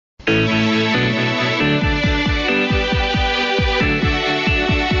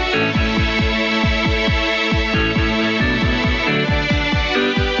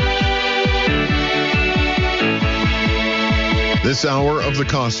This hour of the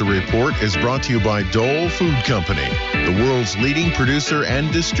Costa Report is brought to you by Dole Food Company, the world's leading producer and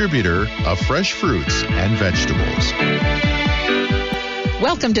distributor of fresh fruits and vegetables.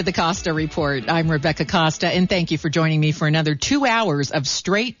 Welcome to the Costa Report. I'm Rebecca Costa, and thank you for joining me for another 2 hours of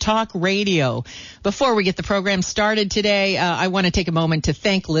straight talk radio. Before we get the program started today, I want to take a moment to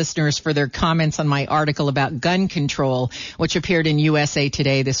thank listeners for their comments on my article about gun control, which appeared in USA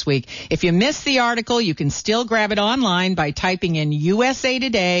Today this week. If you missed the article, you can still grab it online by typing in USA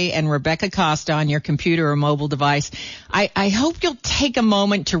Today and Rebecca Costa on your computer or mobile device. I hope you'll take a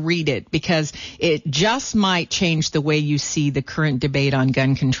moment to read it, because it just might change the way you see the current debate on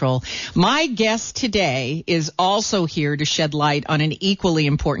gun control. My guest today is also here to shed light on an equally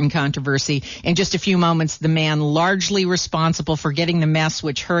important controversy. In just a few moments, the man largely responsible for getting the mess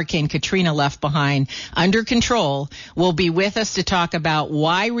which Hurricane Katrina left behind under control will be with us to talk about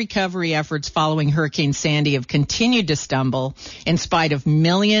why recovery efforts following Hurricane Sandy have continued to stumble in spite of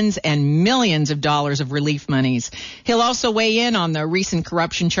millions and millions of dollars of relief monies. He'll also weigh in on the recent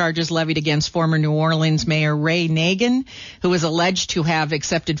corruption charges levied against former New Orleans Mayor Ray Nagin, who is alleged to have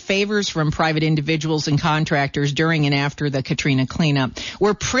accepted favors from private individuals and contractors during and after the Katrina cleanup.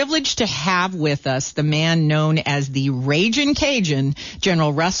 We're privileged to have with us the man known as the Ragin' Cajun,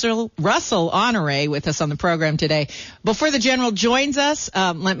 General Russel Honoré, with us on the program today. Before the General joins us,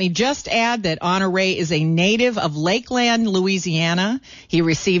 let me just add that Honoré is a native of Lakeland, Louisiana. He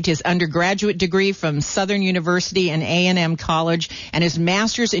received his undergraduate degree from Southern University and A&M College and his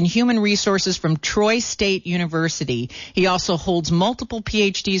master's in human resources from Troy State University. He also holds multiple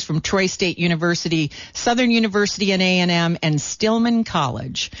PhDs from Troy State University, Southern University and A&M, and Stillman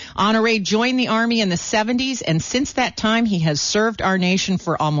College. Honoré joined the Army in the 70s, and since that time he has served our nation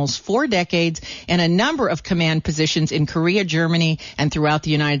for almost 4 decades in a number of command positions in Korea, Germany, and throughout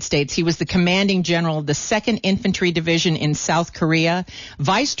the United States. He was the commanding general of the 2nd Infantry Division in South Korea,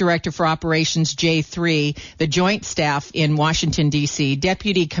 vice director for Operations J3, the Joint Staff in Washington, D.C.,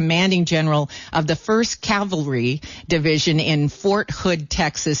 deputy commanding general of the 1st Cavalry Division in Fort Hood,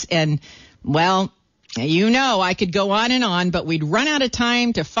 Texas. And, well, you know, I could go on, but we'd run out of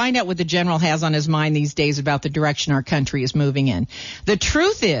time to find out what the general has on his mind these days about the direction our country is moving in. The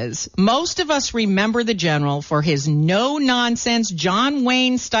truth is, most of us remember the general for his no-nonsense John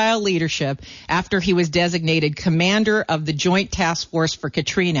Wayne-style leadership after he was designated commander of the Joint Task Force for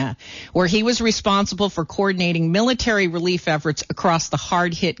Katrina, where he was responsible for coordinating military relief efforts across the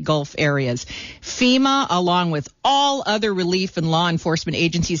hard-hit Gulf areas. FEMA, along with all other relief and law enforcement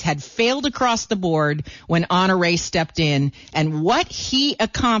agencies, had failed across the board when Honoré stepped in, and what he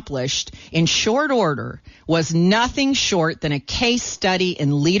accomplished in short order was nothing short than a case study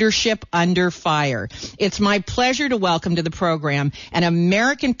in leadership under fire. It's my pleasure to welcome to the program an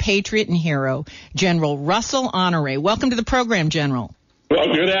American patriot and hero, General Russel Honoré. Welcome to the program, General.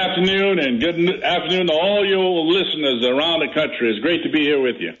 Well, good afternoon, and good afternoon to all your listeners around the country. It's great to be here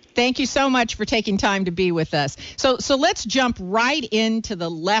with you. Thank you so much for taking time to be with us. So let's jump right into the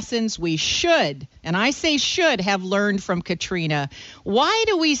lessons we should, and I say should, have learned from Katrina. Why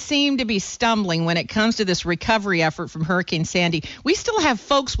do we seem to be stumbling when it comes to this recovery effort from Hurricane Sandy? We still have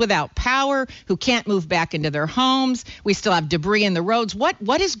folks without power who can't move back into their homes. We still have debris in the roads.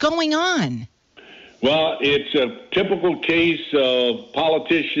 What is going on? Well, it's a typical case of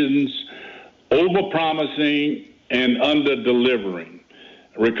politicians overpromising and under-delivering.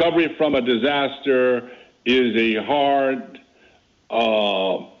 Recovery from a disaster is a hard,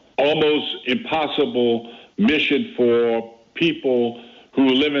 almost impossible mission for people who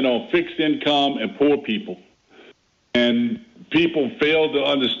are living on fixed income and poor people. And people fail to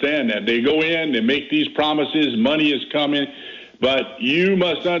understand that. They go in, they make these promises, money is coming. But you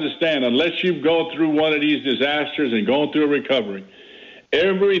must understand, unless you've gone through one of these disasters and gone through a recovery,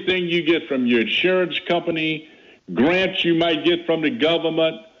 everything you get from your insurance company, grants you might get from the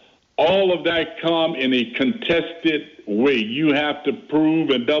government, all of that come in a contested way. You have to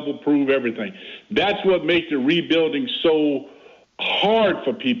prove and double prove everything. That's what makes the rebuilding so hard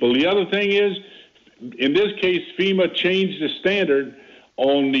for people. The other thing is, in this case, FEMA changed the standard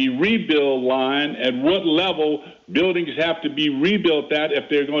on the rebuild line at what level buildings have to be rebuilt at if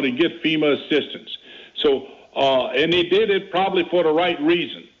they're going to get FEMA assistance. So, and they did it probably for the right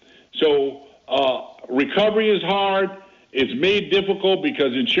reason. So recovery is hard. It's made difficult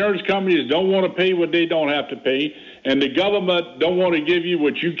because insurance companies don't want to pay what they don't have to pay, and the government don't want to give you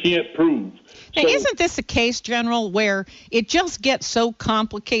what you can't prove. Now, isn't this a case, General, where it just gets so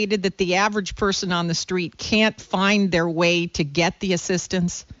complicated that the average person on the street can't find their way to get the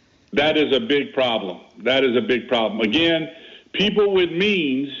assistance? That is a big problem. That is a big problem. Again, people with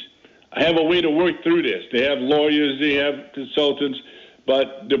means have a way to work through this. They have lawyers, they have consultants,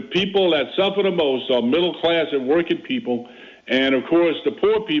 but the people that suffer the most are middle class and working people, and of course the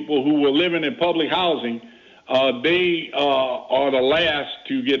poor people who were living in public housing. They are the last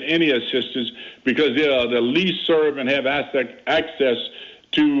to get any assistance because they are the least served and have access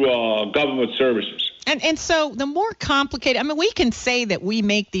to government services. And so the more complicated, I mean, we can say that we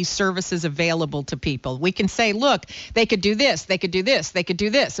make these services available to people. We can say, look, they could do this, they could do this, they could do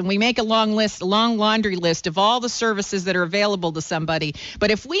this. And we make a long laundry list of all the services that are available to somebody.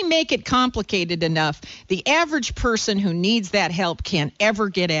 But if we make it complicated enough, the average person who needs that help can't ever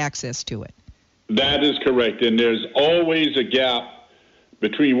get access to it. That is correct. And there's always a gap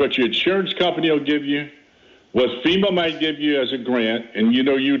between what your insurance company will give you, what FEMA might give you as a grant, and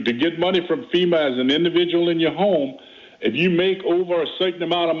to get money from FEMA as an individual in your home, if you make over a certain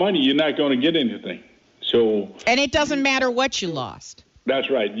amount of money, you're not going to get anything. And it doesn't matter what you lost. That's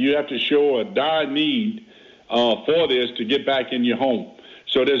right. You have to show a dire need for this to get back in your home.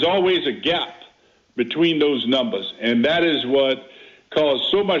 So there's always a gap between those numbers, and that is what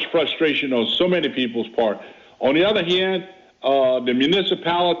caused so much frustration on so many people's part. On the other hand, the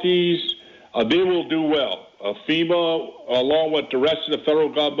municipalities, they will do well. FEMA, along with the rest of the federal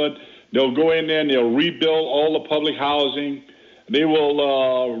government, they'll go in there and they'll rebuild all the public housing. They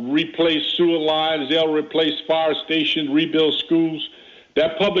will replace sewer lines. They'll replace fire stations, rebuild schools.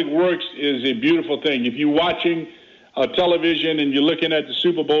 That public works is a beautiful thing. If you're watching television and you're looking at the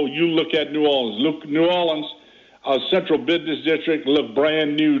Super Bowl, you look at New Orleans. Look, New Orleans, central business district, look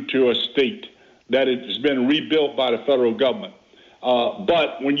brand new to a state that has been rebuilt by the federal government.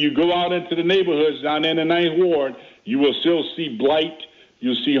 But when you go out into the neighborhoods down in the 9th Ward, you will still see blight.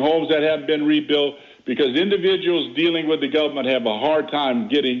 You'll see homes that haven't been rebuilt because individuals dealing with the government have a hard time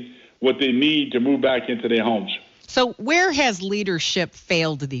getting what they need to move back into their homes. So where has leadership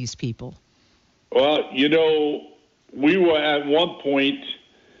failed these people? Well, we were at one point,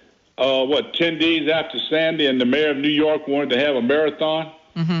 10 days after Sandy, and the mayor of New York wanted to have a marathon?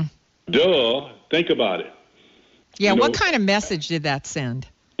 Mm-hmm. Duh. Think about it. Yeah, what kind of message did that send?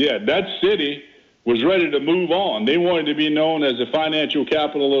 Yeah, that city was ready to move on. They wanted to be known as the financial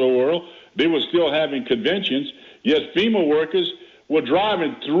capital of the world. They were still having conventions, yet FEMA workers were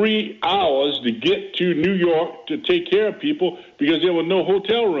driving 3 hours to get to New York to take care of people because there were no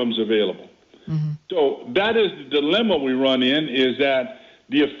hotel rooms available. Mm-hmm. So that is the dilemma we run in, is that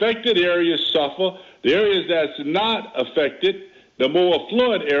the affected areas suffer. The areas that's not affected, the more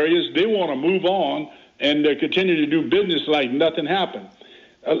affluent areas, they want to move on and continue to do business like nothing happened.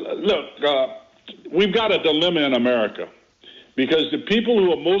 We've got a dilemma in America because the people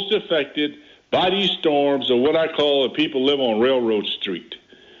who are most affected by these storms are what I call the people who live on Railroad Street.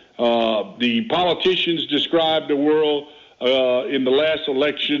 The politicians described the world in the last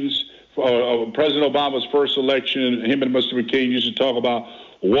elections, President Obama's first election, him and Mr. McCain used to talk about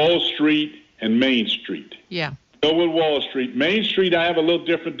Wall Street and Main Street. Yeah. With Wall Street. Main Street, I have a little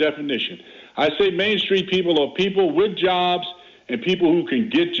different definition. I say Main Street people are people with jobs and people who can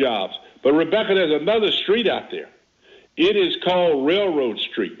get jobs. But, Rebecca, there's another street out there. It is called Railroad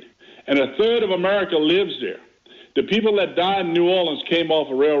Street, and a third of America lives there. The people that died in New Orleans came off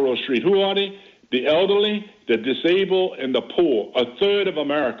of Railroad Street. Who are they? The elderly, the disabled, and the poor. A third of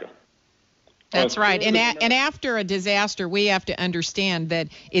America. That's right. And after a disaster, we have to understand that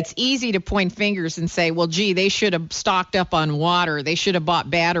it's easy to point fingers and say, well, gee, they should have stocked up on water. They should have bought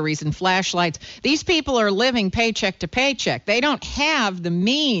batteries and flashlights. These people are living paycheck to paycheck. They don't have the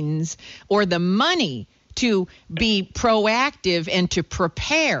means or the money to be proactive and to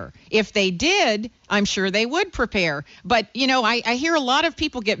prepare. If they did, I'm sure they would prepare. But, I hear a lot of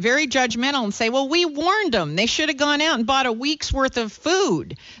people get very judgmental and say, well, we warned them. They should have gone out and bought a week's worth of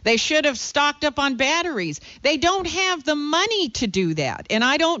food. They should have stocked up on batteries. They don't have the money to do that. And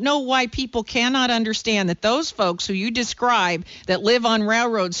I don't know why people cannot understand that those folks who you describe that live on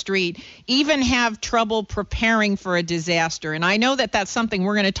Railroad Street even have trouble preparing for a disaster. And I know that that's something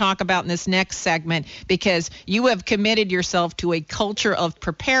we're going to talk about in this next segment because you have committed yourself to a culture of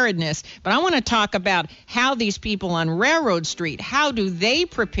preparedness. But I want to talk about how these people on Railroad Street, how do they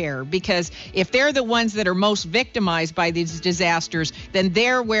prepare? Because if they're the ones that are most victimized by these disasters, then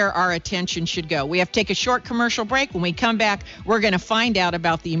they're where our attention should go. We have to take a short commercial break. When we come back, we're going to find out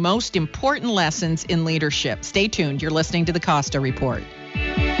about the most important lessons in leadership. Stay tuned. You're listening to the Costa Report.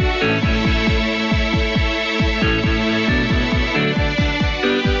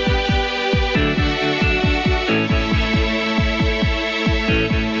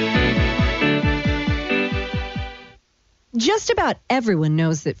 Just about everyone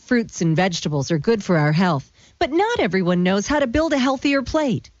knows that fruits and vegetables are good for our health, but not everyone knows how to build a healthier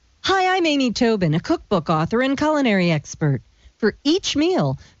plate. Hi, I'm Amy Tobin, a cookbook author and culinary expert. For each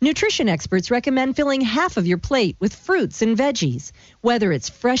meal, nutrition experts recommend filling half of your plate with fruits and veggies. Whether it's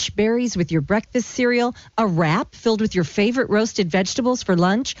fresh berries with your breakfast cereal, a wrap filled with your favorite roasted vegetables for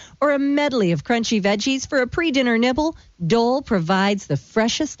lunch, or a medley of crunchy veggies for a pre-dinner nibble, Dole provides the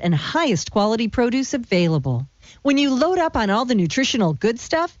freshest and highest quality produce available. When you load up on all the nutritional good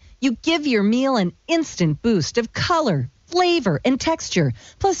stuff, you give your meal an instant boost of color, flavor, and texture,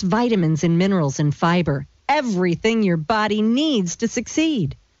 plus vitamins and minerals and fiber. Everything your body needs to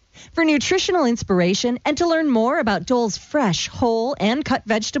succeed. For nutritional inspiration and to learn more about Dole's fresh, whole, and cut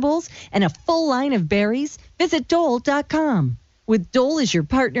vegetables and a full line of berries, visit Dole.com. With Dole as your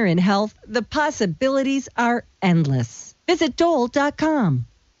partner in health, the possibilities are endless. Visit Dole.com.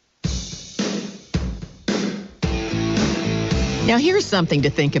 Now, here's something to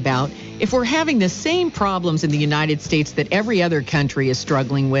think about. If we're having the same problems in the United States that every other country is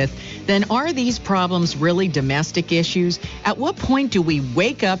struggling with, then are these problems really domestic issues? At what point do we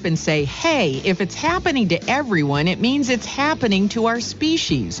wake up and say, hey, if it's happening to everyone, it means it's happening to our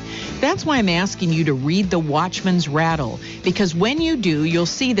species? That's why I'm asking you to read The Watchman's Rattle, because when you do, you'll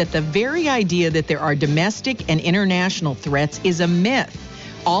see that the very idea that there are domestic and international threats is a myth.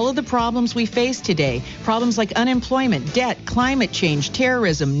 All of the problems we face today, problems like unemployment, debt, climate change,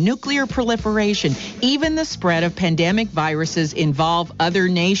 terrorism, nuclear proliferation, even the spread of pandemic viruses involve other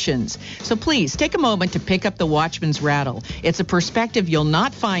nations. So please take a moment to pick up The Watchman's Rattle. It's a perspective you'll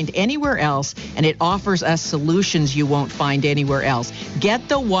not find anywhere else, and it offers us solutions you won't find anywhere else. Get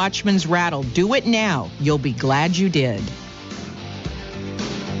The Watchman's Rattle. Do it now. You'll be glad you did.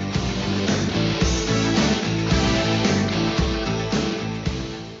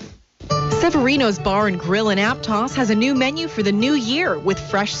 Severino's Bar and Grill in Aptos has a new menu for the new year with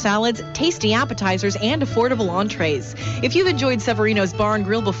fresh salads, tasty appetizers, and affordable entrees. If you've enjoyed Severino's Bar and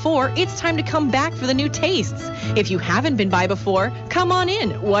Grill before, it's time to come back for the new tastes. If you haven't been by before, come on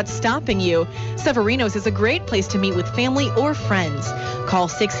in. What's stopping you? Severino's is a great place to meet with family or friends. Call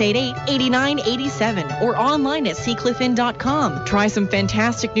 688-8987 or online at seacliffinn.com. Try some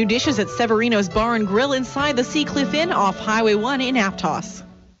fantastic new dishes at Severino's Bar and Grill inside the Seacliff Inn off Highway 1 in Aptos.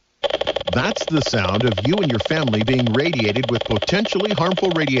 That's the sound of you and your family being radiated with potentially harmful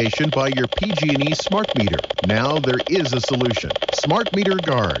radiation by your PG&E smart meter. Now there is a solution. Smart Meter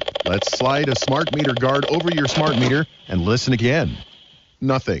Guard. Let's slide a smart meter guard over your smart meter and listen again.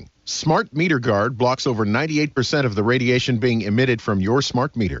 Nothing. Smart Meter Guard blocks over 98% of the radiation being emitted from your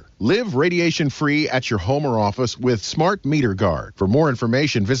smart meter. Live radiation-free at your home or office with Smart Meter Guard. For more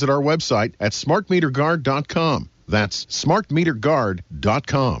information, visit our website at smartmeterguard.com. That's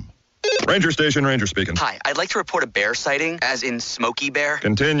smartmeterguard.com. Ranger Station, Ranger speaking. Hi, I'd like to report a bear sighting, as in Smokey Bear.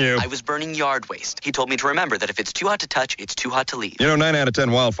 Continue. I was burning yard waste. He told me to remember that if it's too hot to touch, it's too hot to leave. You know, 9 out of 10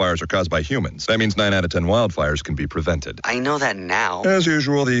 wildfires are caused by humans. That means 9 out of 10 wildfires can be prevented. I know that now. As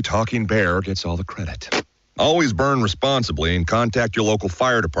usual, the talking bear gets all the credit. Always burn responsibly and contact your local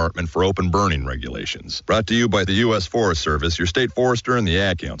fire department for open burning regulations. Brought to you by the U.S. Forest Service, your state forester, and the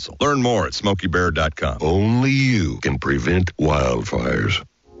Ad Council. Learn more at SmokeyBear.com. Only you can prevent wildfires.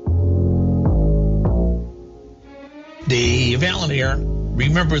 Dave Allen here.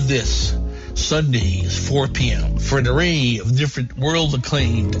 Remember this, Sundays, 4 p.m., for an array of different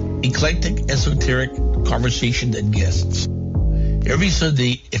world-acclaimed, eclectic, esoteric conversation and guests. Every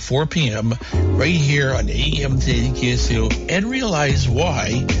Sunday at 4 p.m., right here on AM 10 KSO, and realize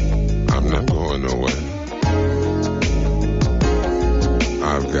why. I'm not going nowhere.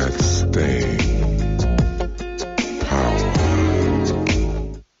 I've got staying power.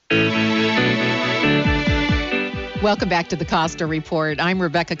 Welcome back to the Costa Report. I'm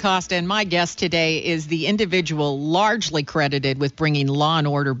Rebecca Costa, and my guest today is the individual largely credited with bringing law and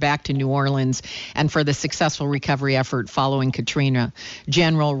order back to New Orleans and for the successful recovery effort following Katrina,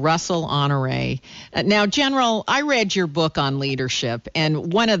 General Russel Honoré. Now, General, I read your book on leadership,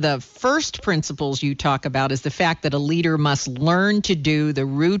 and one of the first principles you talk about is the fact that a leader must learn to do the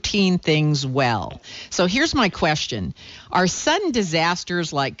routine things well. So here's my question. Are sudden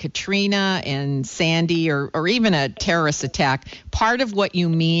disasters like Katrina and Sandy or even a terrorist attack part of what you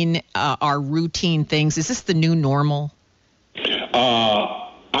mean are routine things? Is this the new normal?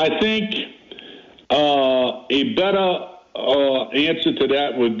 I think a better answer to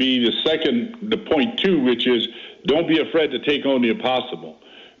that would be the point two, which is don't be afraid to take on the impossible.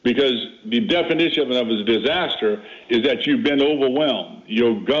 Because the definition of a disaster is that you've been overwhelmed.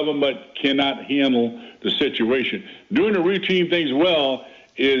 Your government cannot handle the situation. Doing the routine things well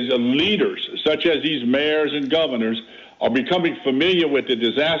is leaders, such as these mayors and governors, are becoming familiar with the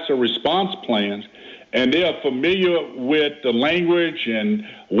disaster response plans and they are familiar with the language and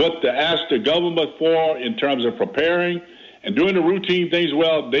what to ask the government for in terms of preparing and doing the routine things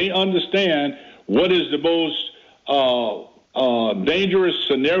well. They understand what is the most dangerous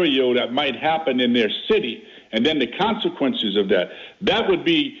scenario that might happen in their city, and then the consequences of that. That would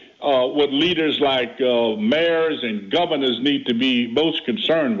be what leaders like mayors and governors need to be most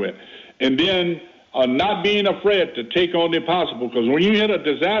concerned with. And then not being afraid to take on the impossible, because when you hit a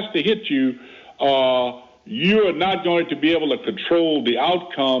disaster hit you, you are not going to be able to control the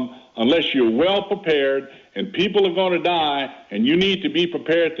outcome unless you're well prepared, and people are going to die, and you need to be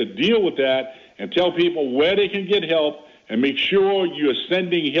prepared to deal with that and tell people where they can get help and make sure you're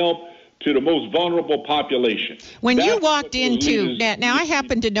sending help to the most vulnerable population. When you walked into, now I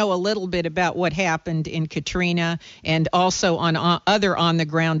happen to know a little bit about what happened in Katrina and also on other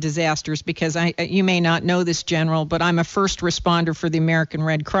on-the-ground disasters, because you may not know this, General, but I'm a first responder for the American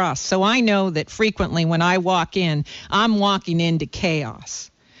Red Cross. So I know that frequently when I walk in, I'm walking into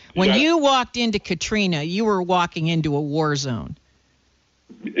chaos. When you walked into Katrina, you were walking into a war zone.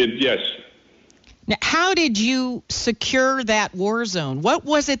 Yes. Now, how did you secure that war zone? What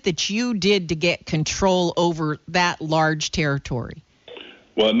was it that you did to get control over that large territory?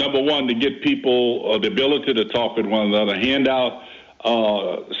 Well, number one, to get people the ability to talk with one another, hand out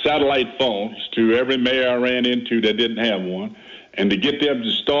satellite phones to every mayor I ran into that didn't have one, and to get them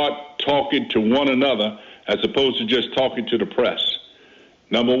to start talking to one another as opposed to just talking to the press.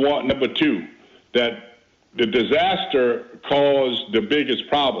 Number one. Number two, that the disaster caused the biggest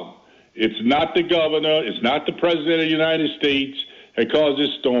problem. It's not the governor, it's not the president of the United States that caused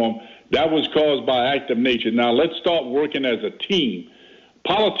this storm. That was caused by act of nature. Now let's start working as a team.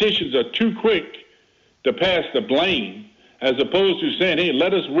 Politicians are too quick to pass the blame as opposed to saying, hey,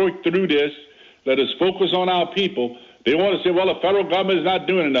 let us work through this, let us focus on our people. They want to say, well, the federal government is not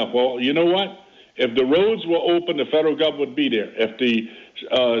doing enough. Well, you know what? If the roads were open, the federal government would be there. If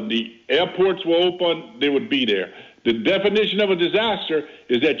the airports were open, they would be there. The definition of a disaster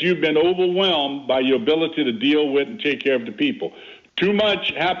is that you've been overwhelmed by your ability to deal with and take care of the people. Too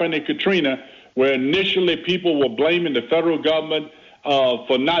much happened in Katrina, where initially people were blaming the federal government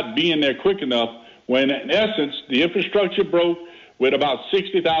for not being there quick enough, when in essence the infrastructure broke with about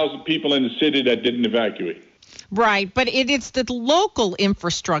 60,000 people in the city that didn't evacuate. Right, but it's the local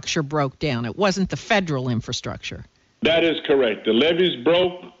infrastructure broke down. It wasn't the federal infrastructure. That is correct. The levees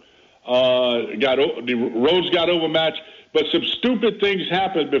broke. The roads got overmatched, but some stupid things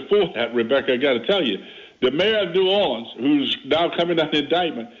happened before that, Rebecca, I got to tell you. The mayor of New Orleans, who's now coming under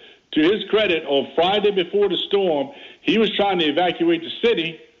indictment, to his credit, on Friday before the storm, he was trying to evacuate the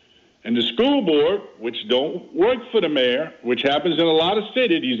city, and the school board, which don't work for the mayor, which happens in a lot of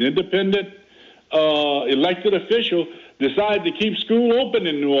cities, these independent elected official, decided to keep school open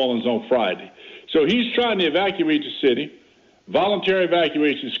in New Orleans on Friday. So he's trying to evacuate the city. Voluntary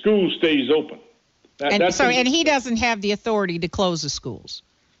evacuation, school stays open. And he doesn't have the authority to close the schools.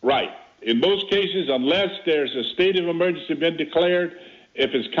 Right. In most cases, unless there's a state of emergency been declared,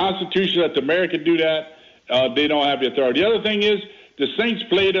 if it's constitutional that the mayor can do that, they don't have the authority. The other thing is, the Saints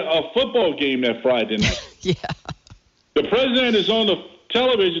played a football game that Friday night. Yeah. The president is on the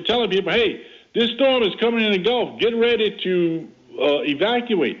television telling people, hey, this storm is coming in the Gulf. Get ready to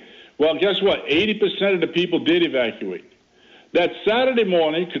evacuate. Well, guess what? 80% of the people did evacuate. That Saturday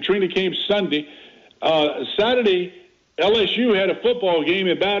morning, Katrina came Sunday. Saturday, LSU had a football game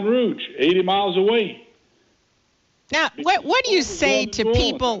in Baton Rouge, 80 miles away. Now, what do you say to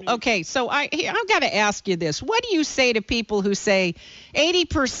people? Okay, so I've got to ask you this. What do you say to people who say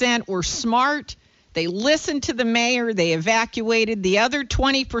 80% were smart, they listened to the mayor, they evacuated, the other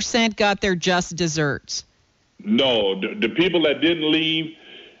 20% got their just desserts? No, the people that didn't leave,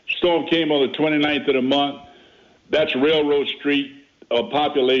 storm came on the 29th of the month. That's Railroad Street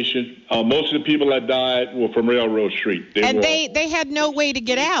population. Most of the people that died were from Railroad Street. They had no way to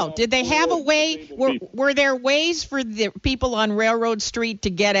get out. Did they have a way? Were there ways for the people on Railroad Street to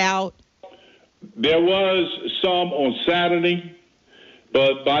get out? There was some on Saturday,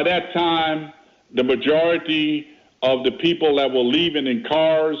 but by that time, the majority of the people that were leaving in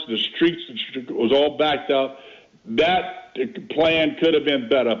cars, the streets was all backed up. That plan could have been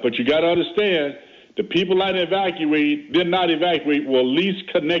better, but you got to understand, the people that did not evacuate were least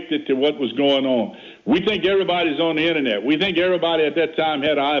connected to what was going on. We think everybody's on the internet. We think everybody at that time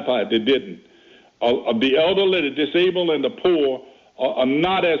had an iPod. They didn't. The elderly, the disabled, and the poor are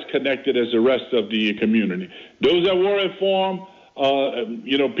not as connected as the rest of the community. Those that were informed,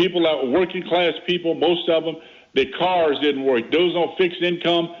 people that were working class people, most of them, their cars didn't work. Those on fixed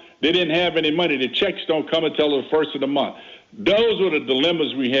income, they didn't have any money. The checks don't come until the first of the month. Those were the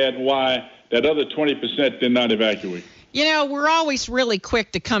dilemmas we had, and why that other 20% did not evacuate. You know, we're always really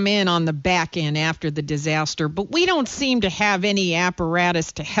quick to come in on the back end after the disaster, but we don't seem to have any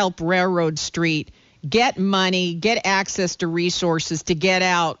apparatus to help Railroad Street get money, get access to resources to get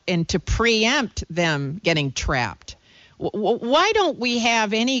out and to preempt them getting trapped. Why don't we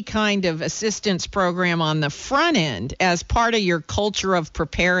have any kind of assistance program on the front end as part of your culture of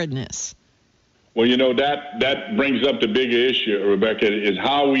preparedness? Well, you know, that brings up the bigger issue, Rebecca, is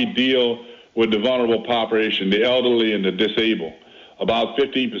how we deal with the vulnerable population, the elderly and the disabled. About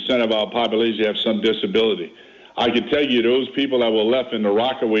 15% of our population have some disability. I can tell you those people that were left in the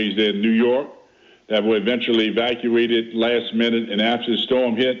Rockaways there in New York that were eventually evacuated last minute and after the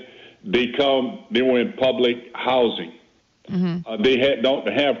storm hit, they were in public housing. Mm-hmm. They don't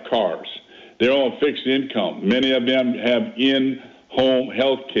have cars. They're on fixed income. Many of them have in-home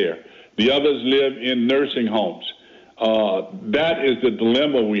health care. The others live in nursing homes. That is the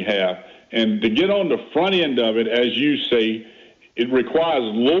dilemma we have. And to get on the front end of it, as you say, it requires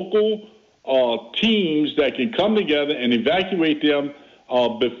local teams that can come together and evacuate them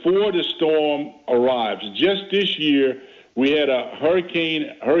before the storm arrives. Just this year, we had a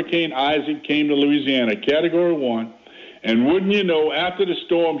Hurricane Isaac came to Louisiana, Category 1. And wouldn't you know, after the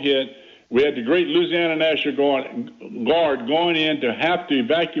storm hit, we had the great Louisiana National Guard going in to have to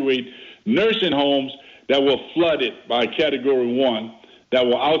evacuate nursing homes that were flooded by Category 1, that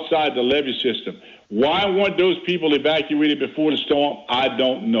were outside the levee system. Why weren't those people evacuated before the storm? I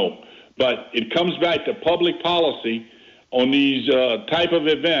don't know. But it comes back to public policy on these type of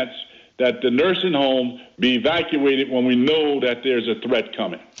events, that the nursing home be evacuated when we know that there's a threat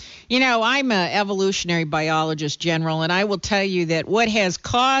coming. You know, I'm an evolutionary biologist, General, and I will tell you that what has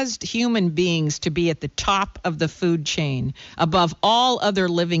caused human beings to be at the top of the food chain above all other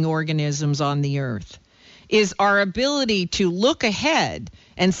living organisms on the earth is our ability to look ahead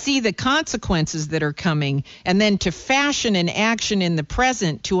and see the consequences that are coming, and then to fashion an action in the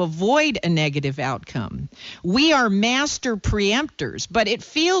present to avoid a negative outcome. We are master preemptors, but it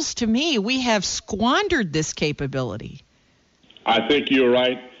feels to me we have squandered this capability. I think you're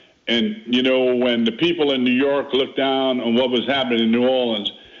right. And, you know, when the people in New York looked down on what was happening in New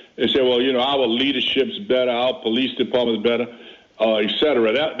Orleans, they said, well, you know, our leadership's better, our police department's better, et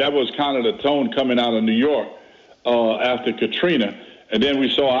cetera. That was kind of the tone coming out of New York after Katrina. And then we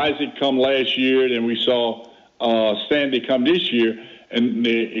saw Isaac come last year, and we saw Sandy come this year. And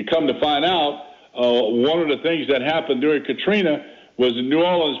you come to find out, one of the things that happened during Katrina was the New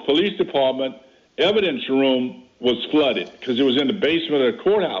Orleans Police Department evidence room was flooded because it was in the basement of the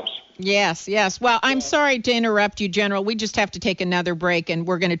courthouse. Yes. Well, I'm sorry to interrupt you, General. We just have to take another break, and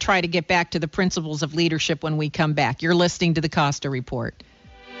we're going to try to get back to the principles of leadership when we come back. You're listening to the Costa Report.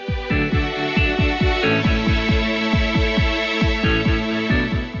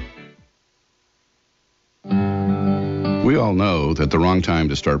 We all know that the wrong time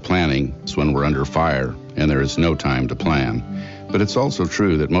to start planning is when we're under fire and there is no time to plan. But it's also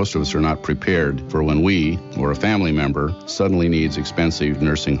true that most of us are not prepared for when we, or a family member, suddenly needs expensive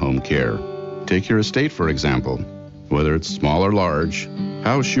nursing home care. Take your estate, for example. Whether it's small or large,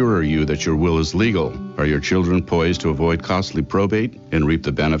 how sure are you that your will is legal? Are your children poised to avoid costly probate and reap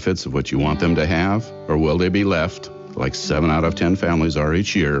the benefits of what you want them to have? Or will they be left, like 7 out of 10 families are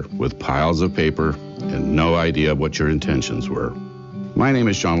each year, with piles of paper and no idea what your intentions were? My name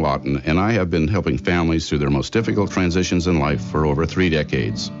is John Lawton, and I have been helping families through their most difficult transitions in life for over 3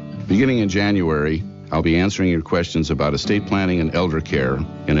 decades. Beginning in January, I'll be answering your questions about estate planning and elder care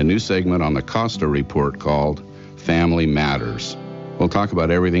in a new segment on the Costa Report called Family Matters. We'll talk about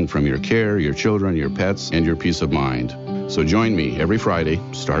everything from your care, your children, your pets, and your peace of mind. So join me every Friday,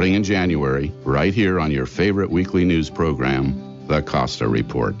 starting in January, right here on your favorite weekly news program, The Costa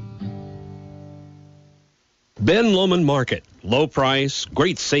Report. Ben Lomond Market. Low price,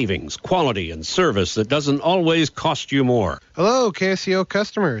 great savings, quality, and service that doesn't always cost you more. Hello, KSCO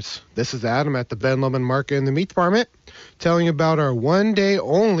customers. This is Adam at the Ben Lomond Market in the Meat Department, telling you about our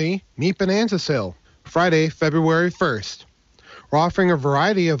one-day-only Meat Bonanza sale, Friday, February 1st. We're offering a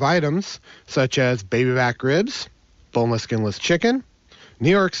variety of items, such as baby back ribs, boneless, skinless chicken,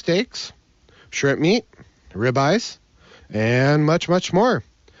 New York steaks, shrimp meat, ribeyes, and much, much more.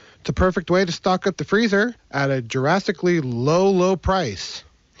 It's a perfect way to stock up the freezer at a drastically low price.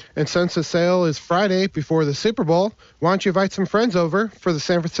 And since the sale is Friday before the Super Bowl, why don't you invite some friends over for the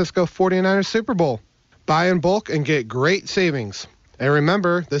San Francisco 49ers Super Bowl? Buy in bulk and get great savings. And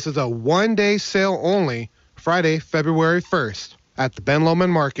remember, this is a one-day sale only, Friday, February 1st, at the Ben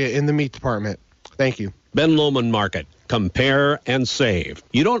Lomond Market in the Meat Department. Thank you. Ben Lomond Market. Compare and save.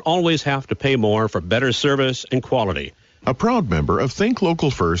 You don't always have to pay more for better service and quality. a proud member of Think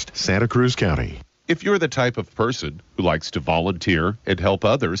Local First, Santa Cruz County. If you're the type of person who likes to volunteer and help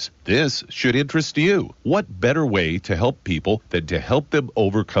others, this should interest you. What better way to help people than to help them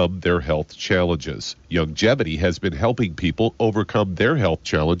overcome their health challenges? Youngevity has been helping people overcome their health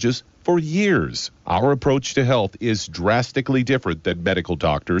challenges for years. Our approach to health is drastically different than medical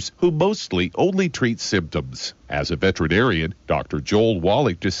doctors who mostly only treat symptoms. As a veterinarian, Dr. Joel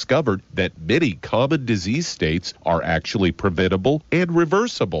Wallach discovered that many common disease states are actually preventable and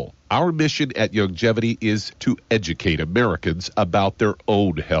reversible. Our mission at Youngevity is to educate Americans about their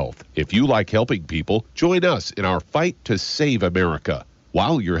own health. If you like helping people, join us in our fight to save America.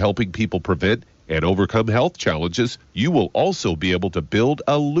 While you're helping people prevent and overcome health challenges, you will also be able to build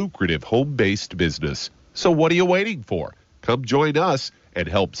a lucrative home-based business. So what are you waiting for? Come join us and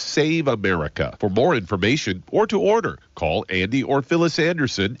help save America. For more information or to order, call Andy or Phyllis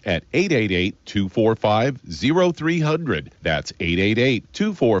Anderson at 888-245-0300. That's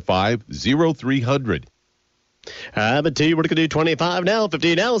 888-245-0300. But T, we're going to do 25 now,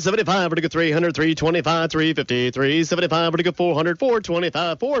 50 now, 75, we're going to go 300, 325, 350, 375, we're going to go 400,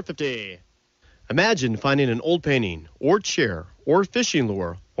 425, 450. Imagine finding an old painting or chair or fishing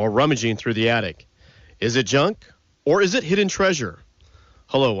lure while rummaging through the attic. Is it junk or is it hidden treasure?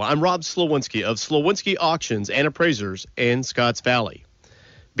 Hello, I'm Rob Slowinski of Slowinski Auctions and Appraisers in Scotts Valley.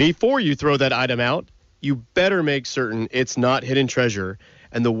 Before you throw that item out, you better make certain it's not hidden treasure.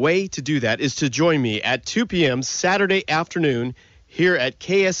 And the way to do that is to join me at 2 p.m. Saturday afternoon here at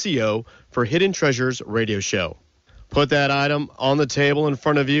KSCO for Hidden Treasures Radio Show. Put that item on the table in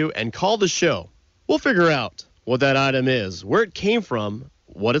front of you and call the show. We'll figure out what that item is, where it came from,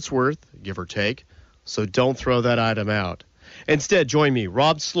 what it's worth, give or take. So don't throw that item out. Instead, join me,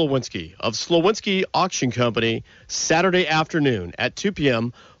 Rob Slowinski of Slowinski Auction Company, Saturday afternoon at 2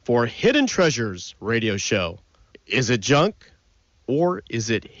 p.m. for Hidden Treasures Radio Show. Is it junk or is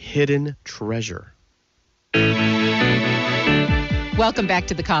it hidden treasure? Welcome back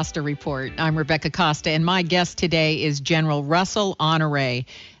to the Costa Report. I'm Rebecca Costa, and my guest today is General Russel Honoré.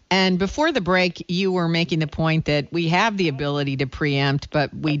 And before the break, you were making the point that we have the ability to preempt, but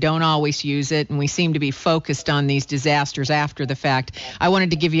we don't always use it, and we seem to be focused on these disasters after the fact. I wanted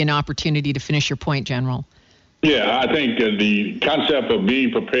to give you an opportunity to finish your point, General. Yeah, I think the concept of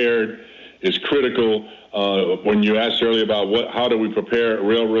being prepared is critical. When you asked earlier about how do we prepare a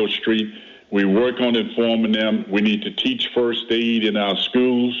railroad street, we work on informing them. We need to teach first aid in our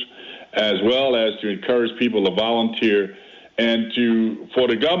schools, as well as to encourage people to volunteer, and for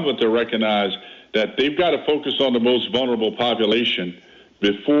the government to recognize that they've got to focus on the most vulnerable population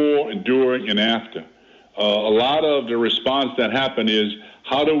before, during, and after. A lot of the response that happened is,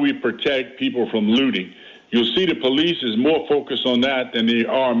 how do we protect people from looting? You'll see the police is more focused on that than they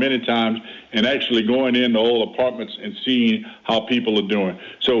are many times, and actually going into old apartments and seeing how people are doing.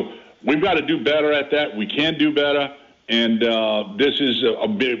 So we've got to do better at that. We can do better, and this is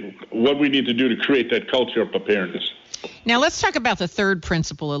what we need to do to create that culture of preparedness. Now let's talk about the third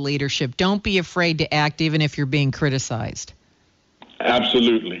principle of leadership. Don't be afraid to act even if you're being criticized.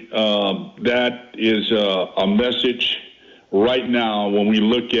 Absolutely. That is a message right now when we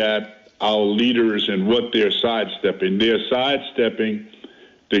look at our leaders and what they're sidestepping. They're sidestepping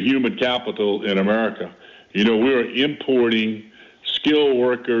the human capital in America. You know, we're importing skilled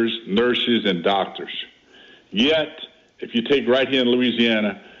workers, nurses, and doctors. Yet, if you take right here in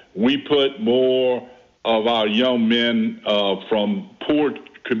Louisiana, we put more of our young men from poor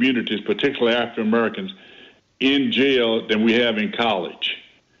communities, particularly African Americans, in jail than we have in college.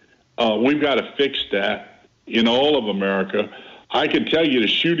 We've got to fix that in all of America. I can tell you the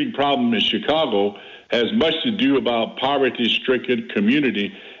shooting problem in Chicago has much to do about poverty-stricken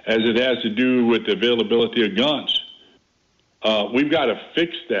community as it has to do with the availability of guns. We've got to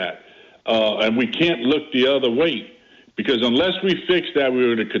fix that, and we can't look the other way, because unless we fix that,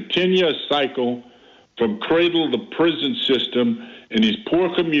 we're going to continue a cycle from cradle to prison system in these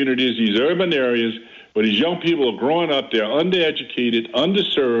poor communities, these urban areas, where these young people are growing up, they're undereducated,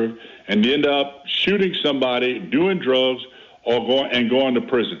 underserved, and they end up shooting somebody, doing drugs, or going to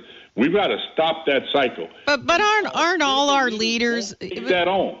prison. We've got to stop that cycle. But aren't all our leaders take that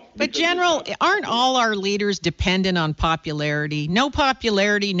on? But General, aren't all our leaders dependent on popularity? No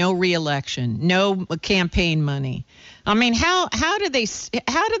popularity, no reelection, no campaign money. I mean, how do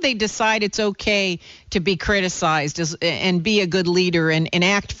they decide it's okay to be criticized and be a good leader and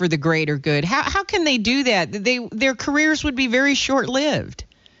act for the greater good? How can they do that? Their careers would be very short-lived.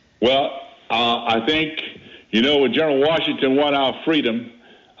 Well, I think, when General Washington won our freedom,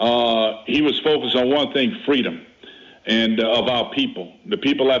 he was focused on one thing, freedom. and of our people, the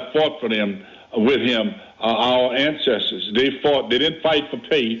people that fought for them, with him, our ancestors. They didn't fight for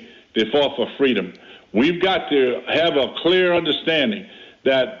pay, they fought for freedom. We've got to have a clear understanding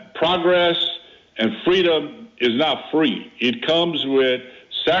that progress and freedom is not free. It comes with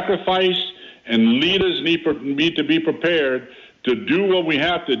sacrifice, and leaders need to be prepared to do what we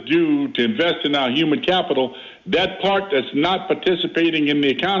have to do to invest in our human capital, that part that's not participating in the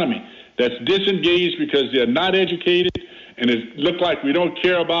economy, that's disengaged because they're not educated, and it looked like we don't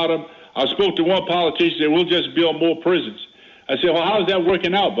care about them. I spoke to one politician, said, we'll just build more prisons. I said, well, how's that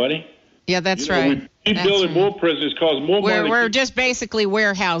working out, buddy? Yeah, that's right. We keep building more prisons, cause more money. We're just basically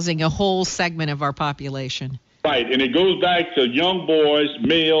warehousing a whole segment of our population. Right, and it goes back to young boys,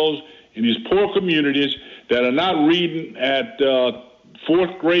 males, in these poor communities that are not reading at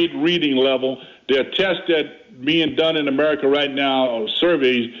fourth grade reading level. There are tests that being done in America right now, or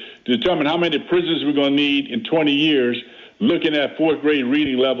surveys, to determine how many prisons we're going to need in 20 years, looking at fourth grade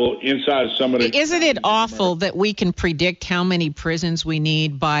reading level inside some of the... Isn't it awful that we can predict how many prisons we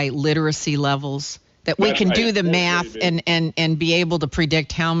need by literacy levels? That we can do the math and be able to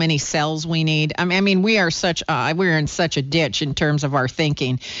predict how many cells we need. I mean, we're in such a ditch in terms of our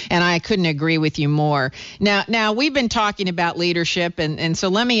thinking, and I couldn't agree with you more. Now we've been talking about leadership, and so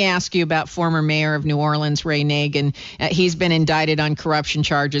let me ask you about former mayor of New Orleans, Ray Nagin. He's been indicted on corruption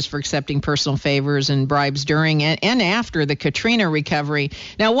charges for accepting personal favors and bribes during and after the Katrina recovery.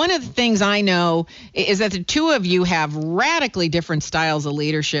 Now, one of the things I know is that the two of you have radically different styles of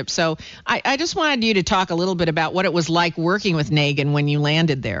leadership. So I just wanted you to talk a little bit about what it was like working with Nagin when you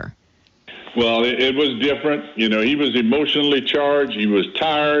landed there. Well, it was different. You know, he was emotionally charged. He was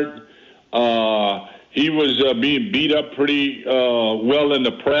tired. He was being beat up pretty well in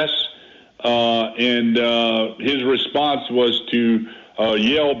the press. And his response was to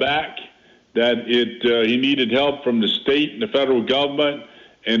yell back that he needed help from the state and the federal government,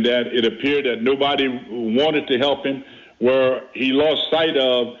 and that it appeared that nobody wanted to help him. Where he lost sight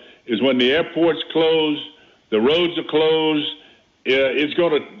of is when the airport's closed, the roads are closed, it's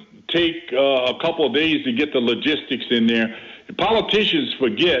going to take a couple of days to get the logistics in there. Politicians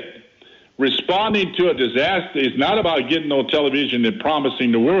forget responding to a disaster is not about getting on television and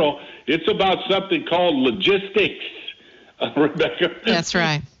promising the world. It's about something called logistics, Rebecca. That's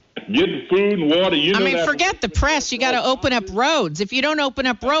right. Getting food and water. Forget the press. You got to open up roads. If you don't open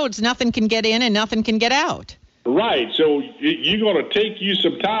up roads, nothing can get in and nothing can get out. Right. So you're going to take you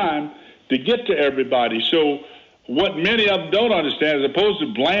some time to get to everybody. So what many of them don't understand, as opposed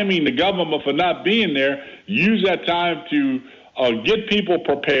to blaming the government for not being there, use that time to get people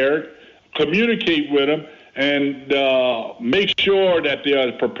prepared, communicate with them, and make sure that they are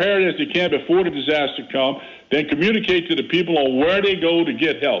as prepared as they can before the disaster comes, then communicate to the people on where they go to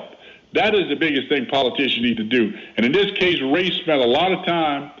get help. That is the biggest thing politicians need to do. And in this case, Ray spent a lot of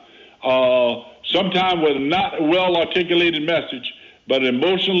time sometimes with not a well-articulated message, but an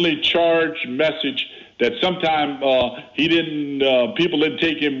emotionally charged message that sometimes people didn't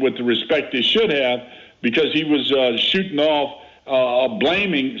take him with the respect they should have, because he was shooting off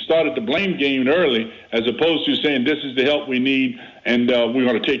started the blame game early, as opposed to saying this is the help we need and we're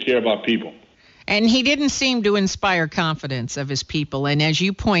going to take care of our people. And he didn't seem to inspire confidence of his people. And as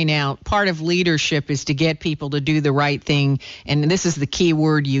you point out, part of leadership is to get people to do the right thing. And this is the key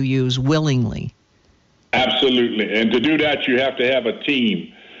word you use, willingly. Absolutely. And to do that, you have to have a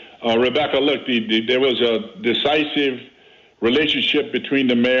team. Rebecca, look, there was a decisive relationship between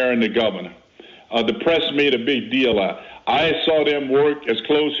the mayor and the governor. The press made a big deal out. I saw them work as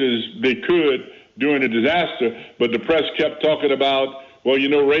close as they could during the disaster, but the press kept talking about, well, you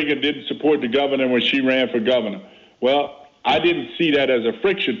know, Reagan didn't support the governor when she ran for governor. Well, I didn't see that as a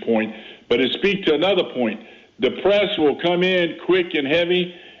friction point, but it speaks to another point. The press will come in quick and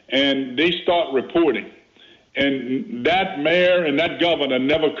heavy, and they start reporting. And that mayor and that governor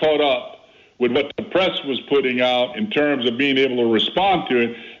never caught up with what the press was putting out in terms of being able to respond to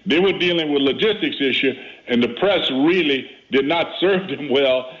it. They were dealing with logistics issue, and the press really did not serve them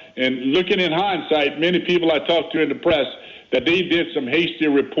well. And looking in hindsight, many people I talked to in the press, that they did some hasty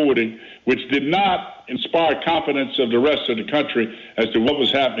reporting, which did not inspire confidence of the rest of the country as to what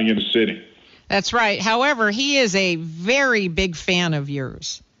was happening in the city. That's right. However, he is a very big fan of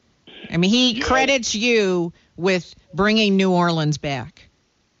yours. I mean, he credits you with bringing New Orleans back.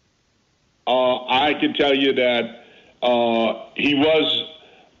 I can tell you that he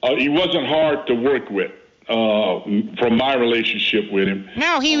wasn't hard to work with from my relationship with him.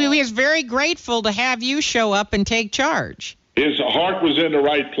 No, he was very grateful to have you show up and take charge. His heart was in the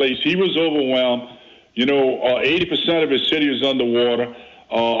right place. He was overwhelmed. You know, 80% of his city was underwater.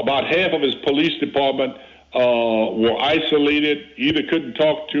 About half of his police department were isolated, either couldn't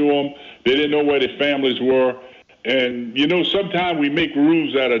talk to them, they didn't know where their families were. And, sometimes we make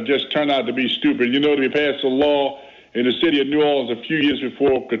rules that are just turn out to be stupid. They passed a law in the city of New Orleans a few years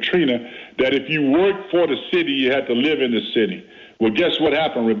before Katrina that if you worked for the city, you had to live in the city. Well, guess what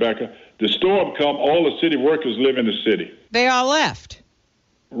happened, Rebecca? The storm come, all the city workers live in the city. They all left.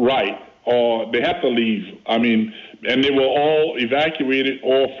 Right. Or they have to leave. And they were all evacuated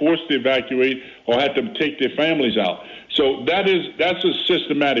or forced to evacuate or had to take their families out. So that's a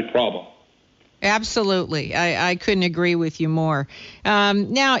systematic problem. Absolutely. I couldn't agree with you more.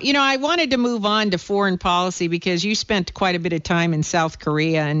 Now, I wanted to move on to foreign policy because you spent quite a bit of time in South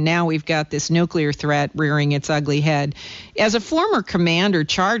Korea, and now we've got this nuclear threat rearing its ugly head. As a former commander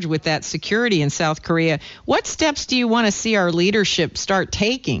charged with that security in South Korea, what steps do you want to see our leadership start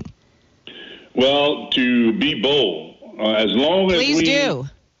taking? Well, to be bold. As long as we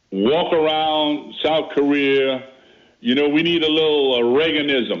walk around South Korea, we need a little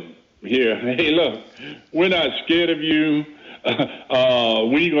Reaganism here. Hey, look, we're not scared of you.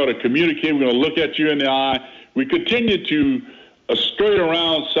 We're going to communicate. We're going to look at you in the eye. We continue to straight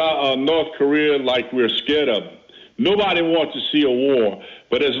around North Korea like we're scared of them. Nobody wants to see a war.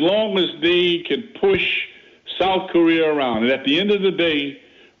 But as long as they can push South Korea around, and at the end of the day,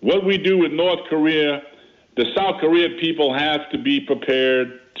 what we do with North Korea, the South Korean people have to be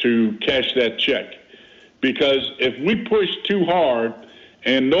prepared to cash that check. Because if we push too hard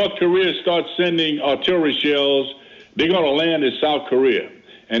and North Korea starts sending artillery shells, they're going to land in South Korea.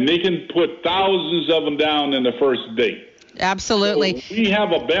 And they can put thousands of them down in the first day. Absolutely. So we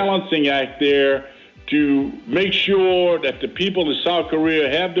have a balancing act there to make sure that the people in South Korea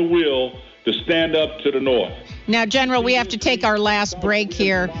have the will to stand up to the North. Now, General, we have to take our last break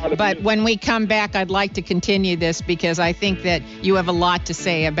here, but when we come back, I'd like to continue this because I think that you have a lot to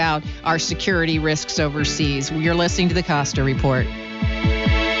say about our security risks overseas. You're listening to the Costa Report.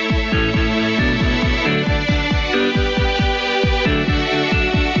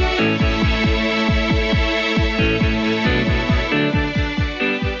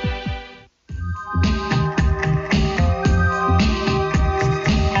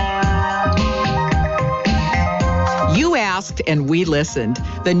 And we listened.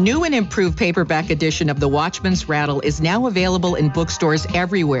 The new and improved paperback edition of The Watchman's Rattle is now available in bookstores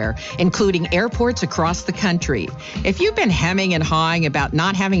everywhere, including airports across the country. If you've been hemming and hawing about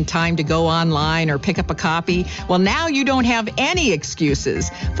not having time to go online or pick up a copy, well, now you don't have any excuses.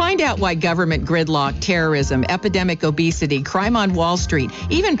 Find out why government gridlock, terrorism, epidemic obesity, crime on Wall Street,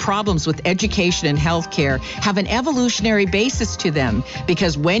 even problems with education and health care have an evolutionary basis to them.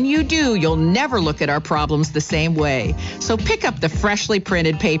 Because when you do, you'll never look at our problems the same way. So pick up the freshly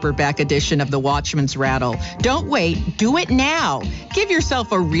printed paperback edition of The Watchman's Rattle. Don't wait. Do it now. Give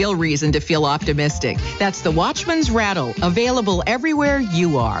yourself a real reason to feel optimistic. That's The Watchman's Rattle, available everywhere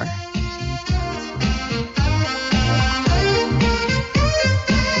you are.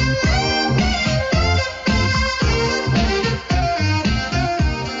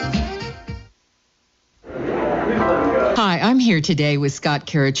 Hi, I'm here today with Scott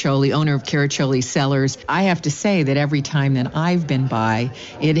Caraccioli, owner of Caraccioli Cellars. I have to say that every time that I've been by,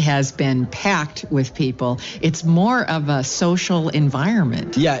 it has been packed with people. It's more of a social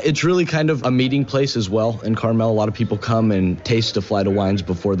environment. Yeah, it's really kind of a meeting place as well. In Carmel, a lot of people come and taste a flight of wines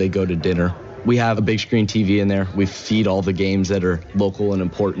before they go to dinner. We have a big screen TV in there. We feed all the games that are local and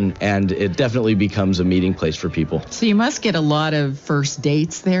important, and it definitely becomes a meeting place for people. So you must get a lot of first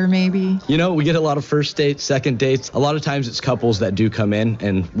dates there, maybe? You know, we get a lot of first dates, second dates. A lot of times it's couples that do come in,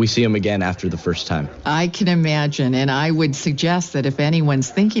 and we see them again after the first time. I can imagine, and I would suggest that if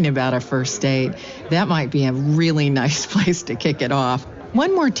anyone's thinking about a first date, that might be a really nice place to kick it off.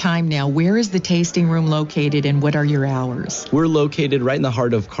 One more time now, where is the tasting room located and what are your hours? We're located right in the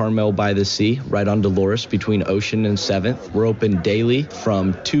heart of Carmel by the Sea, right on Dolores between Ocean and 7th. We're open daily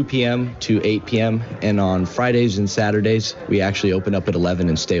from 2 p.m. to 8 p.m. And on Fridays and Saturdays, we actually open up at 11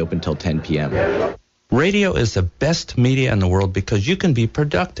 and stay open till 10 p.m. Radio is the best media in the world because you can be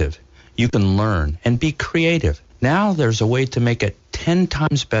productive, you can learn, and be creative. Now there's a way to make it 10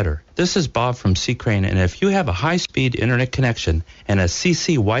 times better. This is Bob from C. Crane, and if you have a high-speed internet connection and a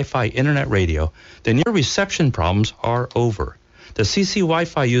CC Wi-Fi internet radio, then your reception problems are over. The CC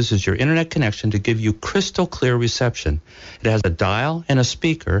Wi-Fi uses your internet connection to give you crystal clear reception. It has a dial and a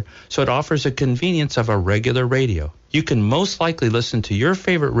speaker, so it offers the convenience of a regular radio. You can most likely listen to your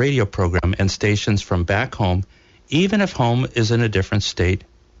favorite radio program and stations from back home, even if home is in a different state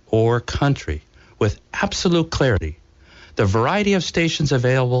or country, with absolute clarity. The variety of stations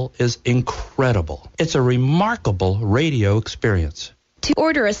available is incredible. It's a remarkable radio experience. To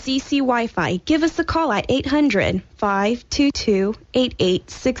order a CC Wi-Fi, give us a call at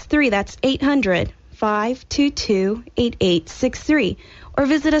 800-522-8863. That's 800-522-8863. Or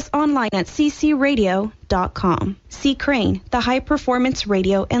visit us online at ccradio.com. C. Crane, the High Performance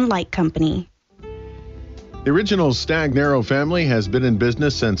Radio and Light Company. The original Stagnaro family has been in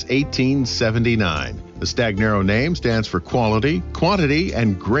business since 1879. The Stagnaro name stands for quality, quantity,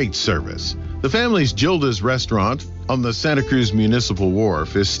 and great service. The family's Gilda's restaurant on the Santa Cruz Municipal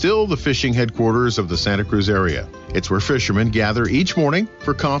Wharf is still the fishing headquarters of the Santa Cruz area. It's where fishermen gather each morning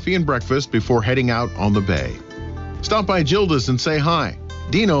for coffee and breakfast before heading out on the bay. Stop by Gilda's and say hi.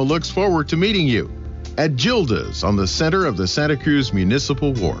 Dino looks forward to meeting you at Gilda's on the center of the Santa Cruz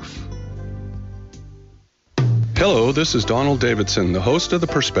Municipal Wharf. Hello, this is Donald Davidson, the host of the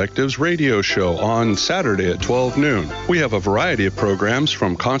Perspectives radio show on Saturday at 12 noon. We have a variety of programs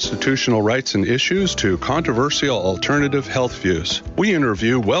from constitutional rights and issues to controversial alternative health views. We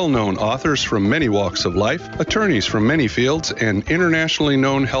interview well-known authors from many walks of life, attorneys from many fields, and internationally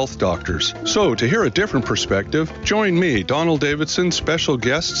known health doctors. So, to hear a different perspective, join me, Donald Davidson, special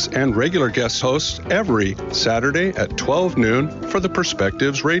guests, and regular guest hosts every Saturday at 12 noon for the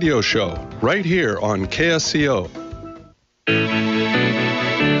Perspectives radio show, right here on KSCO.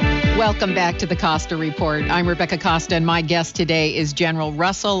 Welcome back to the Costa Report. I'm Rebecca Costa, and my guest today is General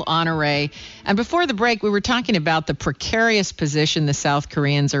Russel Honoré. And before the break, we were talking about the precarious position the South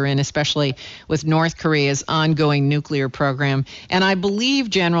Koreans are in, especially with North Korea's ongoing nuclear program. And I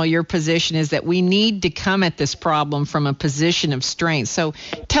believe, General, your position is that we need to come at this problem from a position of strength. So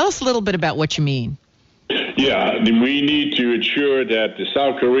tell us a little bit about what you mean. Yeah, we need to ensure that the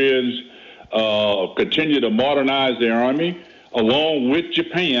South Koreans continue to modernize their army, along with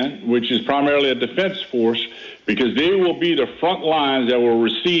Japan, which is primarily a defense force, because they will be the front lines that will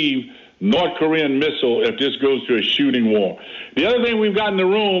receive North Korean missile if this goes to a shooting war. The other thing we've got in the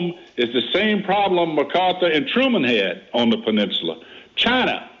room is the same problem MacArthur and Truman had on the peninsula.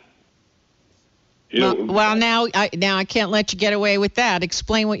 China. Well, now I can't let you get away with that.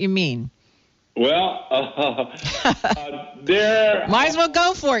 Explain what you mean. Well, might as well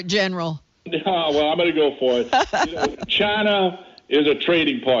go for it, General. Well, I'm going to go for it. China is a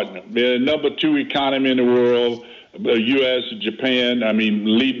trading partner. They're the number 2 economy in the world. The U.S., Japan,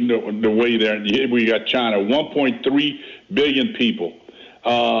 leading the way there. We got China, 1.3 billion people.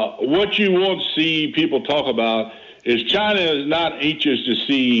 What you won't see people talk about is China is not anxious to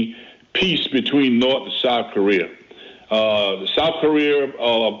see peace between North and South Korea. The South Korea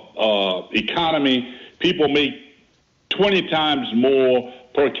economy, people make 20 times more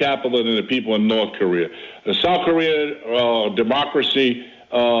per capita than the people in North Korea. The South Korea democracy,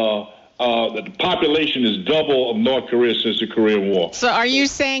 the population is double of North Korea since the Korean War. So are you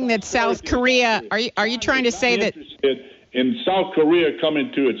saying that South Korea, are you trying to say that... in South Korea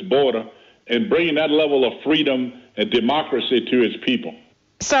coming to its border and bringing that level of freedom and democracy to its people?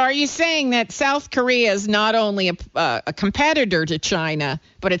 So are you saying that South Korea is not only a competitor to China,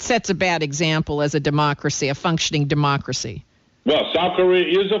 but it sets a bad example as a democracy, a functioning democracy? Well, South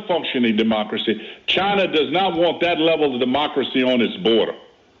Korea is a functioning democracy. China does not want that level of democracy on its border.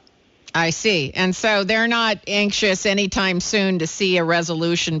 I see. And so they're not anxious anytime soon to see a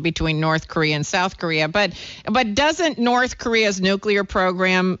resolution between North Korea and South Korea. But doesn't North Korea's nuclear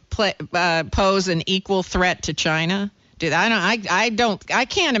program pose an equal threat to China? I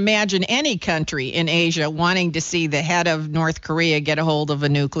can't imagine any country in Asia wanting to see the head of North Korea get a hold of a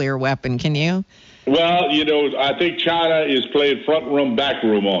nuclear weapon. Can you? Well, I think China is playing front room, back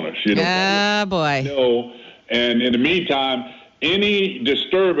room on us. Ah, boy. And in the meantime, any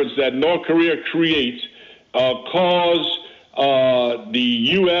disturbance that North Korea creates cause the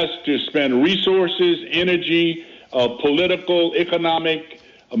U.S. to spend resources, energy, political, economic,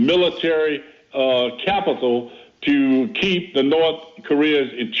 military capital to keep the North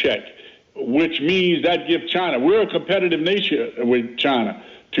Koreans in check, which means that gives China, we're a competitive nation with China,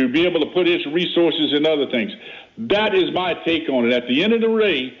 to be able to put its resources in other things. That is my take on it. At the end of the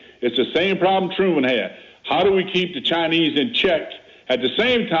day, it's the same problem Truman had. How do we keep the Chinese in check? At the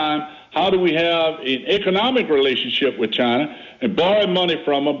same time, how do we have an economic relationship with China and borrow money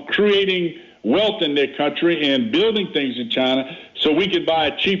from them, creating wealth in their country and building things in China so we can buy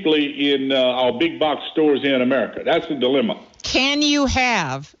it cheaply in our big box stores here in America? That's the dilemma. Can you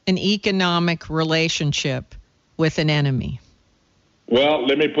have an economic relationship with an enemy? Well,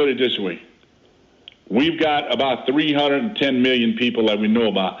 let me put it this way. We've got about 310 million people that we know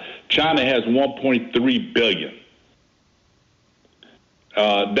about. China has 1.3 billion.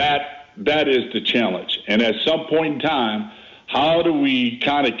 That is the challenge. And at some point in time, how do we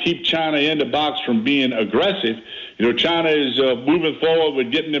kind of keep China in the box from being aggressive? China is moving forward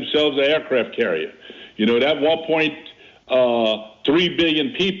with getting themselves an aircraft carrier. That 1.3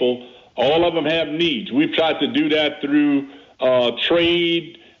 billion people, all of them have needs. We've tried to do that through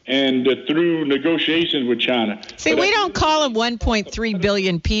trade and through negotiations with China. See, we don't call them 1.3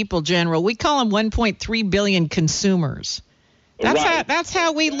 billion people, General. We call them 1.3 billion consumers. That's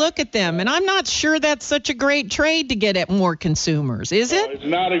how we look at them. And I'm not sure that's such a great trade to get at more consumers, is it? It's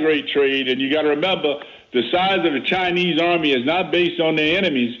not a great trade. And you got to remember, the size of the Chinese army is not based on their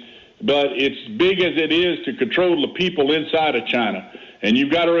enemies, but it's big as it is to control the people inside of China. And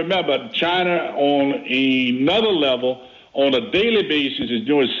you've got to remember, China on another level, on a daily basis, is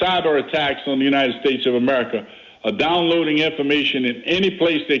doing cyber attacks on the United States of America, downloading information in any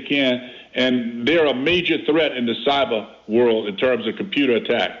place they can, and they're a major threat in the cyber world in terms of computer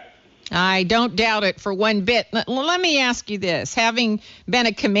attack. I don't doubt it for one bit. Let me ask you this. Having been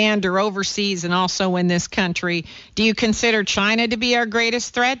a commander overseas and also in this country, do you consider China to be our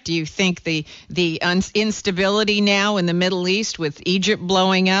greatest threat? Do you think the instability now in the Middle East with Egypt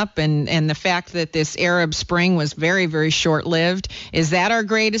blowing up and the fact that this Arab Spring was very, very short-lived, is that our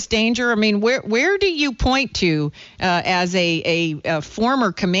greatest danger? I mean, where do you point to as a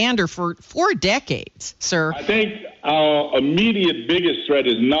former commander for 4 decades, sir? I think our immediate biggest threat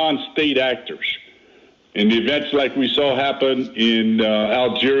is non-state actors. In the events like we saw happen in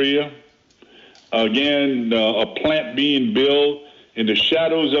Algeria, again, a plant being built, in the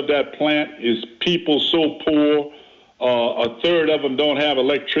shadows of that plant is people so poor, a third of them don't have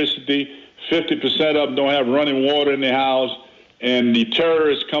electricity, 50% of them don't have running water in their house, and the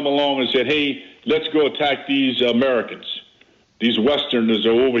terrorists come along and said, hey, let's go attack these Americans. These Westerners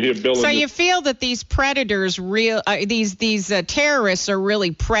are over here building. So you feel that these predators, these terrorists are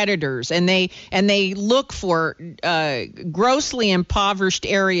really predators, and they look for grossly impoverished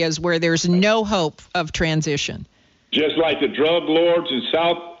areas where there's no hope of transition. Just like the drug lords in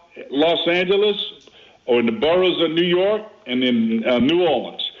South Los Angeles or in the boroughs of New York and in New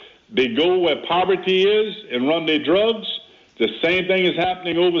Orleans. They go where poverty is and run their drugs. The same thing is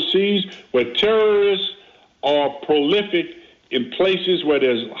happening overseas where terrorists are prolific in places where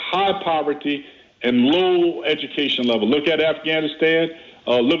there's high poverty and low education level. Look at Afghanistan.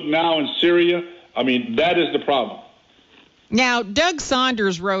 Look now in Syria. I mean, that is the problem. Now, Doug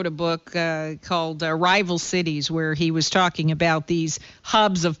Saunders wrote a book called Rival Cities, where he was talking about these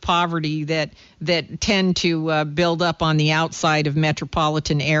hubs of poverty that tend to build up on the outside of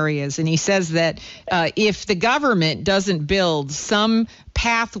metropolitan areas. And he says that if the government doesn't build some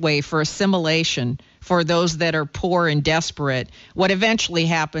pathway for assimilation for those that are poor and desperate, what eventually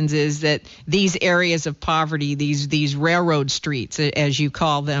happens is that these areas of poverty, these railroad streets, as you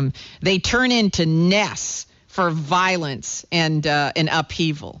call them, they turn into nests for violence and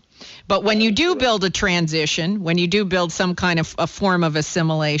upheaval. But when you do build a transition, when you do build some kind of a form of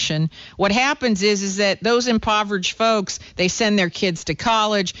assimilation, what happens is that those impoverished folks, they send their kids to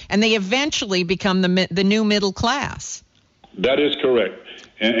college, and they eventually become the new middle class. That is correct.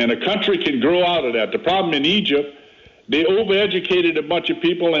 And a country can grow out of that. The problem in Egypt, they overeducated a bunch of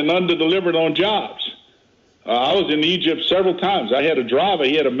people and underdelivered on jobs. I was in Egypt several times. I had a driver.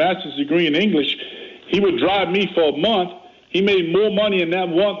 He had a master's degree in English. He would drive me for a month. He made more money in that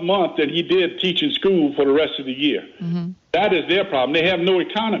 1 month than he did teaching school for the rest of the year. Mm-hmm. That is their problem. They have no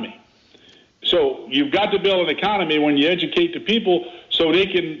economy. So you've got to build an economy when you educate the people so they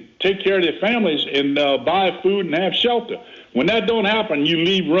can take care of their families and buy food and have shelter. When that don't happen, you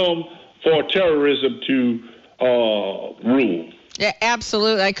leave room for terrorism to rule. Yeah,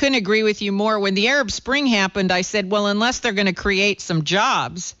 absolutely. I couldn't agree with you more. When the Arab Spring happened, I said, well, unless they're going to create some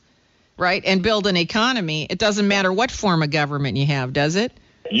jobs, right, and build an economy, it doesn't matter what form of government you have, does it?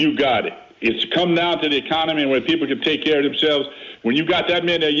 You got it. It's come down to the economy and where people can take care of themselves. When you got that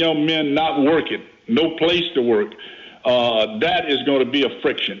many young men not working, no place to work, that is going to be a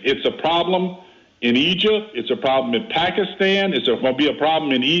friction. It's a problem in Egypt. It's a problem in Pakistan. It's going to be a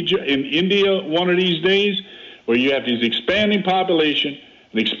problem in India one of these days, where you have this expanding population,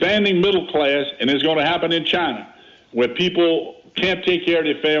 an expanding middle class, and it's going to happen in China, where people can't take care of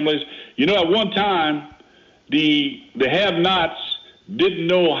their families. You know, at one time, the have-nots didn't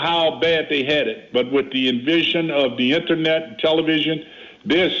know how bad they had it, but with the invention of the internet and television,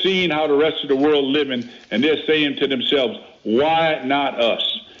 they're seeing how the rest of the world living, and they're saying to themselves, why not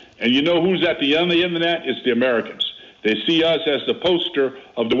us? And you know who's at the end of the internet? It's the Americans. They see us as the poster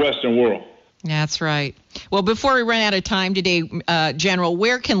of the Western world. That's right. Well, before we run out of time today, General,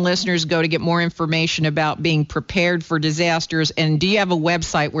 where can listeners go to get more information about being prepared for disasters? And do you have a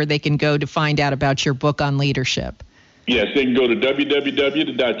website where they can go to find out about your book on leadership? Yes, they can go to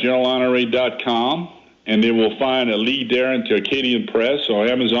www.generalhonoré.com. and they will find a lead there into Acadian Press or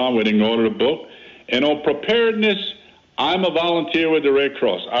Amazon where they can order the book. And on preparedness, I'm a volunteer with the Red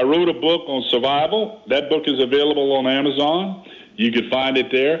Cross. I wrote a book on survival. That book is available on Amazon. You can find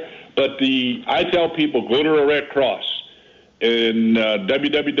it there. But I tell people, go to the Red Cross and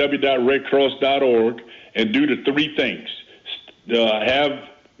www.redcross.org and do the three things.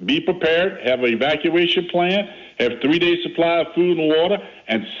 Be prepared, have an evacuation plan, have 3-day supply of food and water,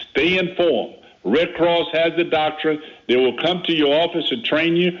 and stay informed. Red Cross has the doctrine. They will come to your office and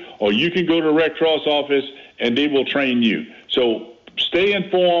train you, or you can go to the Red Cross office and they will train you. So stay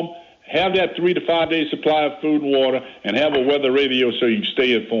informed, have that 3 to 5 day supply of food and water, and have a weather radio so you can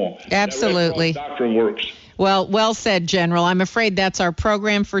stay informed. Absolutely. That Red Cross doctrine works. Well said, General. I'm afraid that's our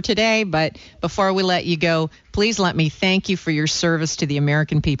program for today, but before we let you go, please let me thank you for your service to the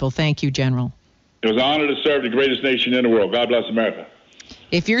American people. Thank you, General. It was an honor to serve the greatest nation in the world. God bless America.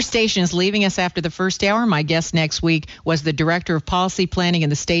 If your station is leaving us after the first hour, my guest next week was the Director of Policy Planning in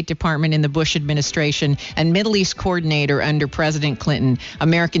the State Department in the Bush administration and Middle East Coordinator under President Clinton.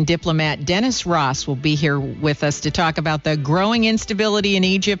 American diplomat Dennis Ross will be here with us to talk about the growing instability in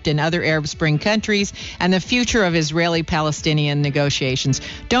Egypt and other Arab Spring countries and the future of Israeli-Palestinian negotiations.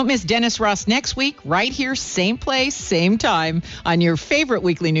 Don't miss Dennis Ross next week, right here, same place, same time, on your favorite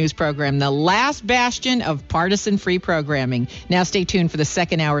weekly news program, the last bastion of partisan-free programming. Now stay tuned for the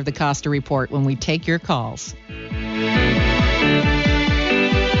second hour of the Costa Report when we take your calls.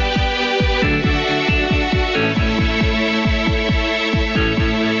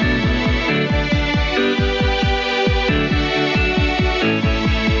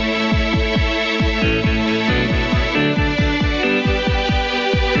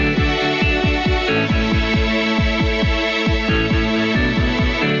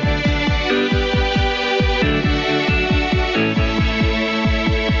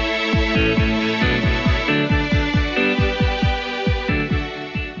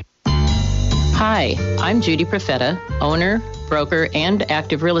 Hi, I'm Judy Profeta, owner, broker, and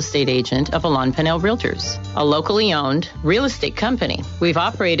active real estate agent of Alon Pennell Realtors, a locally owned real estate company. We've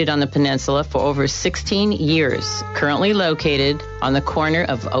operated on the peninsula for over 16 years, currently located on the corner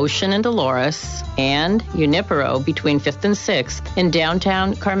of Ocean and Dolores and Junipero between 5th and 6th in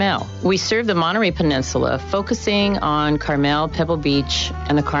downtown Carmel. We serve the Monterey Peninsula, focusing on Carmel, Pebble Beach,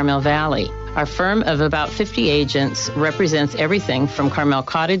 and the Carmel Valley. Our firm of about 50 agents represents everything from Carmel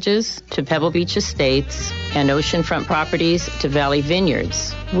Cottages to Pebble Beach Estates and oceanfront properties to Valley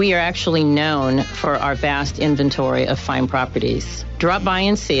Vineyards. We are actually known for our vast inventory of fine properties. Drop by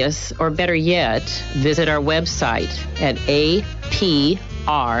and see us, or better yet, visit our website at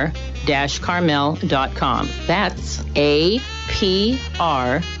apr-carmel.com. That's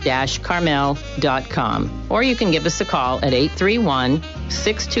apr-carmel.com. Or you can give us a call at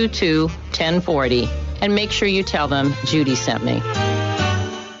 831-622-1040 and make sure you tell them Judy sent me.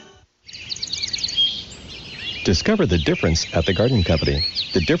 Discover the difference at the Garden Company.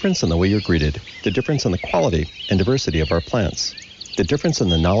 The difference in the way you're greeted. The difference in the quality and diversity of our plants. The difference in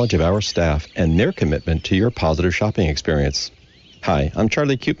the knowledge of our staff and their commitment to your positive shopping experience. Hi, I'm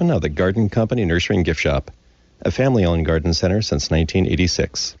Charlie Koopman of the Garden Company Nursery and Gift Shop, a family-owned garden center since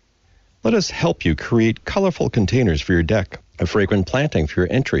 1986. Let us help you create colorful containers for your deck, a fragrant planting for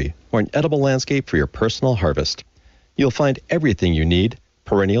your entry, or an edible landscape for your personal harvest. You'll find everything you need: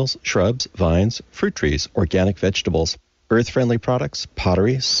 perennials, shrubs, vines, fruit trees, organic vegetables, earth-friendly products,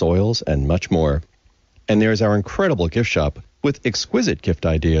 pottery, soils, and much more. And there's our incredible gift shop with exquisite gift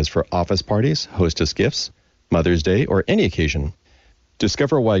ideas for office parties, hostess gifts, Mother's Day, or any occasion.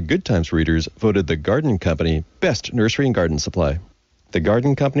 Discover why Good Times readers voted the Garden Company best nursery and garden supply. The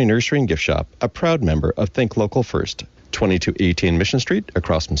Garden Company Nursery and Gift Shop, a proud member of Think Local First, 2218 Mission Street,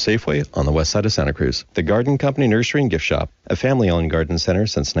 across from Safeway on the west side of Santa Cruz. The Garden Company Nursery and Gift Shop, a family-owned garden center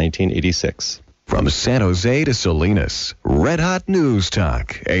since 1986. From San Jose to Salinas, Red Hot News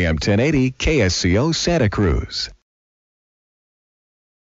Talk, AM 1080 KSCO Santa Cruz.